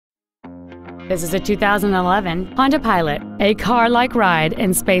This is a 2011 Honda Pilot, a car-like ride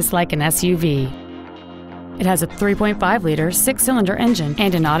in space like an SUV. It has a 3.5-liter six-cylinder engine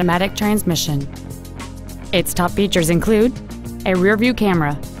and an automatic transmission. Its top features include a rear-view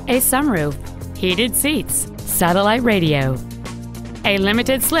camera, a sunroof, heated seats, satellite radio, a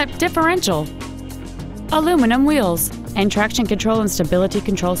limited-slip differential, aluminum wheels, and traction control and stability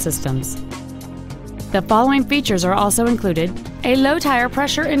control systems. The following features are also included: a low tire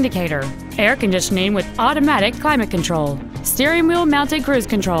pressure indicator, air conditioning with automatic climate control, steering wheel mounted cruise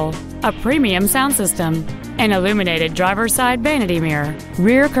control, a premium sound system, an illuminated driver's side vanity mirror,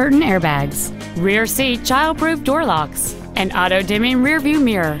 rear curtain airbags, rear seat child-proof door locks, an auto-dimming rear view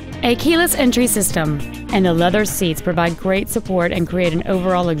mirror, a keyless entry system, and the leather seats provide great support and create an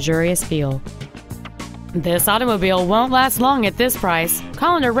overall luxurious feel. This automobile won't last long at this price.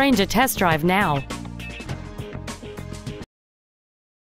 Call and arrange a test drive now.